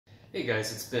Hey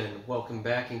guys, it's Ben. Welcome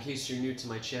back. In case you're new to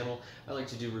my channel, I like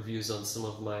to do reviews on some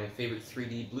of my favorite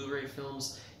 3D Blu-ray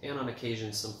films and on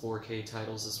occasion some 4K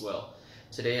titles as well.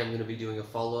 Today I'm going to be doing a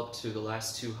follow-up to the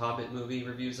last two Hobbit movie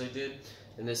reviews I did,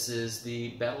 and this is the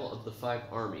Battle of the Five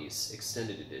Armies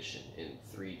Extended Edition in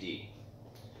 3D.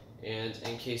 And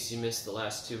in case you missed the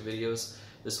last two videos,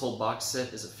 this whole box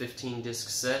set is a 15-disc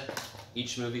set.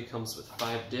 Each movie comes with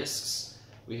 5 discs.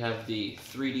 We have the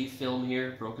 3D film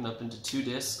here broken up into 2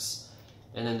 discs,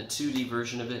 and then the 2D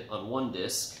version of it on 1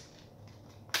 disc,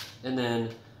 and then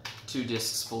 2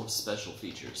 discs full of special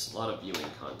features, a lot of viewing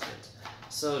content.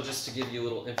 So just to give you a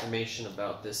little information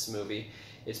about this movie,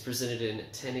 it's presented in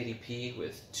 1080p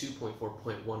with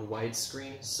 2.4.1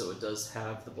 widescreen, so it does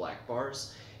have the black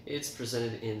bars. It's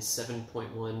presented in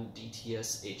 7.1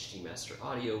 DTS HD Master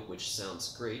Audio, which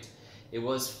sounds great. It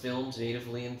was filmed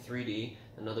natively in 3D,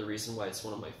 another reason why it's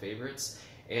one of my favorites,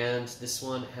 and this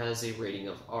one has a rating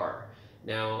of R.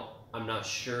 Now, I'm not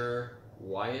sure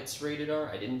why it's rated R.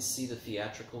 I didn't see the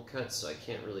theatrical cut, so I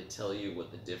can't really tell you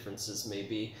what the differences may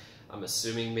be. I'm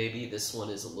assuming maybe this one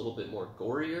is a little bit more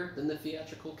gorier than the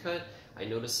theatrical cut. I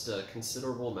noticed a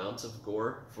considerable amount of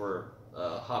gore for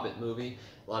a Hobbit movie,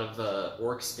 a lot of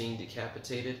orcs being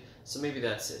decapitated, so maybe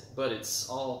that's it. But it's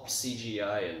all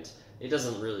CGI and it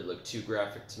doesn't really look too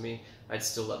graphic to me. I'd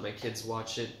still let my kids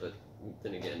watch it, but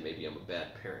then again, maybe I'm a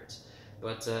bad parent.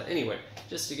 But anyway,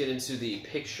 just to get into the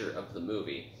picture of the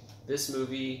movie, this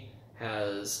movie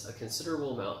has a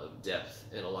considerable amount of depth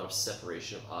and a lot of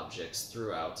separation of objects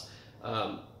throughout.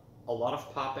 A lot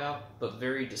of pop-out, but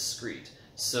very discreet.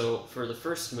 So for the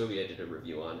first movie I did a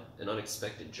review on, An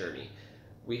Unexpected Journey,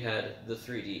 we had the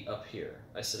 3D up here.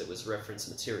 I said it was reference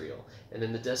material. And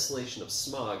then the Desolation of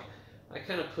Smog, I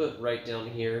kind of put right down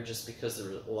here just because there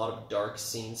were a lot of dark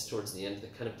scenes towards the end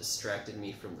that kind of distracted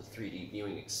me from the 3D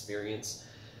viewing experience.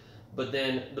 But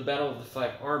then the Battle of the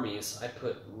Five Armies I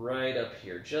put right up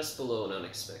here, just below An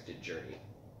Unexpected Journey.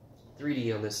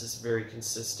 3D on this is very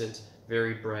consistent,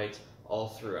 very bright, all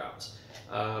throughout.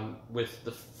 With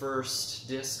the first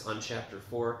disc on Chapter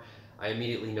 4, I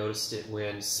immediately noticed it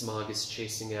when Smog is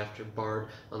chasing after Bard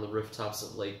on the rooftops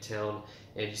of Lake Town,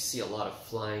 and you see a lot of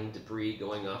flying debris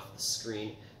going off the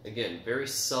screen. Again, very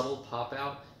subtle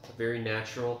pop-out, very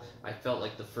natural. I felt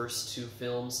like the first 2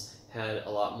 films had a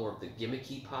lot more of the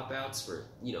gimmicky pop-outs where,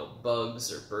 you know,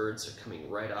 bugs or birds are coming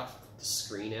right off the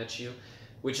screen at you,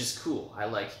 which is cool. I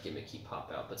like gimmicky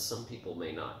pop-out, but some people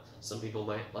may not. Some people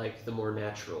might like the more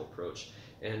natural approach,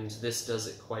 and this does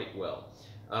it quite well.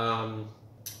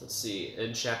 Let's see,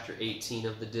 in Chapter 18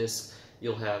 of the disc,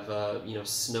 you'll have, you know,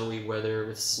 snowy weather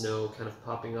with snow kind of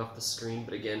popping off the screen,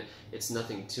 but again, it's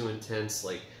nothing too intense.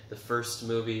 Like the first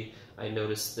movie, I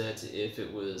noticed that if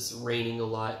it was raining a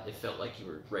lot, it felt like you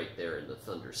were right there in the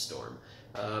thunderstorm.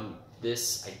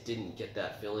 This, I didn't get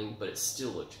that feeling, but it still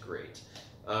looked great.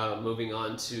 Moving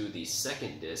on to the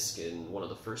second disc, in one of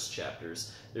the first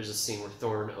chapters, there's a scene where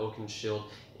Thorin Oakenshield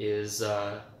is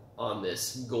on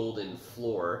this golden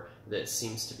floor that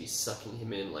seems to be sucking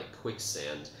him in like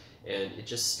quicksand, and it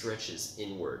just stretches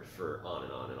inward for on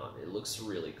and on and on. It looks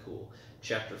really cool.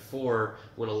 Chapter 4,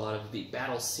 when a lot of the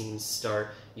battle scenes start,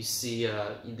 you see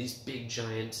these big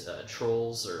giant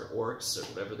trolls or orcs or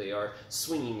whatever they are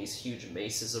swinging these huge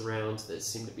maces around that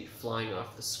seem to be flying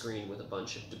off the screen with a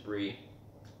bunch of debris.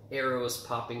 Arrows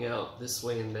popping out this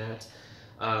way and that.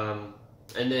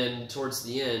 And then towards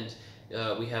the end,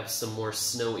 we have some more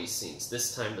snowy scenes.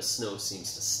 This time the snow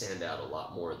seems to stand out a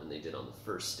lot more than they did on the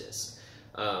first disc.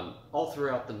 All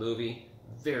throughout the movie,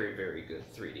 very, very good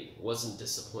 3D. Wasn't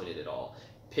disappointed at all.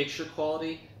 Picture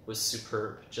quality was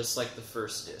superb, just like the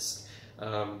first disc.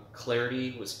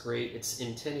 Clarity was great. It's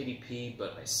in 1080p,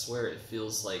 but I swear it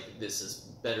feels like this is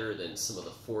better than some of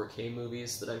the 4K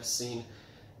movies that I've seen.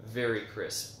 Very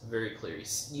crisp, very clear.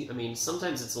 I mean,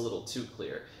 sometimes it's a little too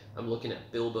clear. I'm looking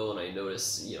at Bilbo and I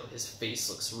notice, you know, his face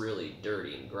looks really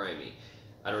dirty and grimy.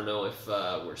 I don't know if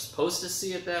we're supposed to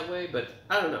see it that way, but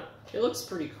I don't know. It looks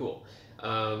pretty cool.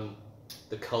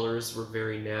 The colors were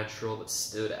very natural, but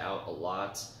stood out a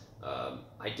lot.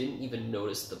 I didn't even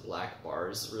notice the black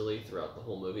bars, really, throughout the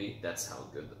whole movie. That's how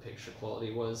good the picture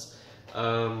quality was.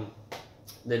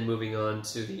 Then moving on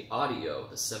to the audio,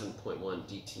 the 7.1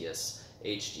 DTS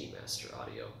HD Master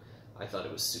Audio. I thought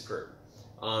it was superb.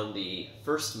 On the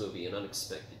first movie, An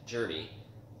Unexpected Journey,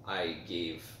 I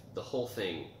gave the whole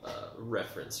thing a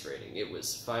reference rating. It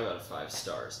was 5 out of 5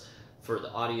 stars for the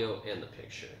audio and the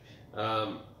picture.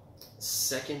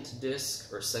 Second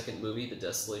disc, or second movie, The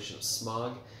Desolation of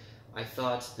Smog, I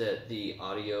thought that the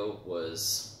audio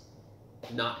was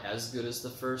not as good as the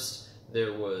first.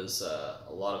 There was a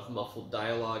lot of muffled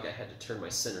dialogue. I had to turn my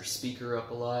center speaker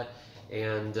up a lot,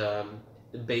 and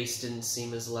the bass didn't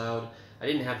seem as loud. I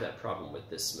didn't have that problem with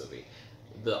this movie.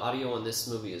 The audio on this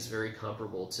movie is very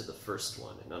comparable to the first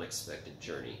one, An Unexpected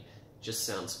Journey. Just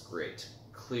sounds great.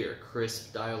 Clear,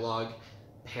 crisp dialogue,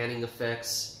 panning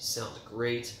effects sound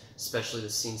great, especially the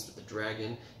scenes with the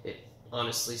dragon. It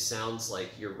honestly sounds like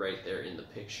you're right there in the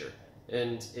picture.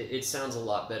 And it sounds a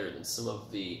lot better than some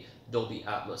of the Dolby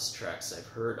Atmos tracks I've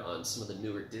heard on some of the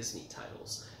newer Disney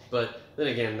titles. But then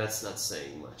again, that's not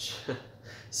saying much.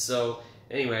 So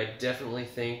anyway, I definitely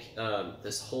think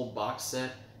this whole box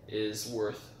set is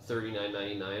worth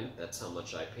 $39.99. That's how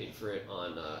much I paid for it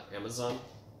on Amazon.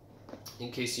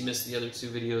 In case you missed the other two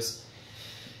videos,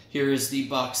 here is the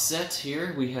box set.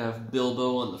 Here we have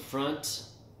Bilbo on the front.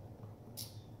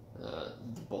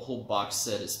 The whole box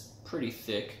set is pretty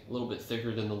thick, a little bit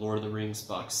thicker than the Lord of the Rings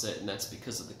box set, and that's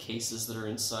because of the cases that are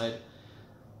inside.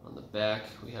 On the back,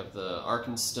 we have the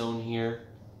Arkenstone here.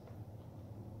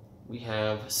 We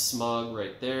have Smog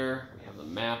right there. We have the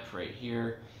map right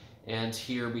here. And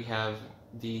here we have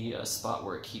the spot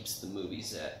where it keeps the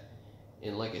movies at.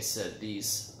 And like I said,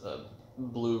 these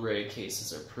Blu-ray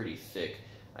cases are pretty thick.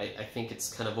 I think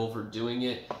it's kind of overdoing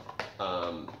it.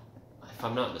 If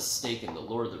I'm not mistaken, the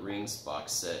Lord of the Rings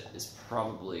box set is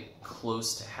probably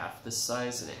close to half this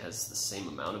size, and it has the same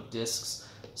amount of discs.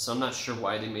 So I'm not sure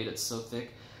why they made it so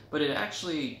thick, but it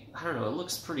actually, I don't know, it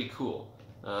looks pretty cool.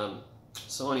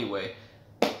 So anyway,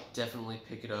 definitely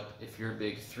pick it up if you're a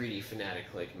big 3D fanatic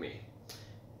like me.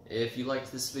 If you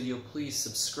liked this video, please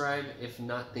subscribe. If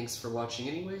not, thanks for watching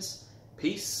anyways.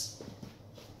 Peace.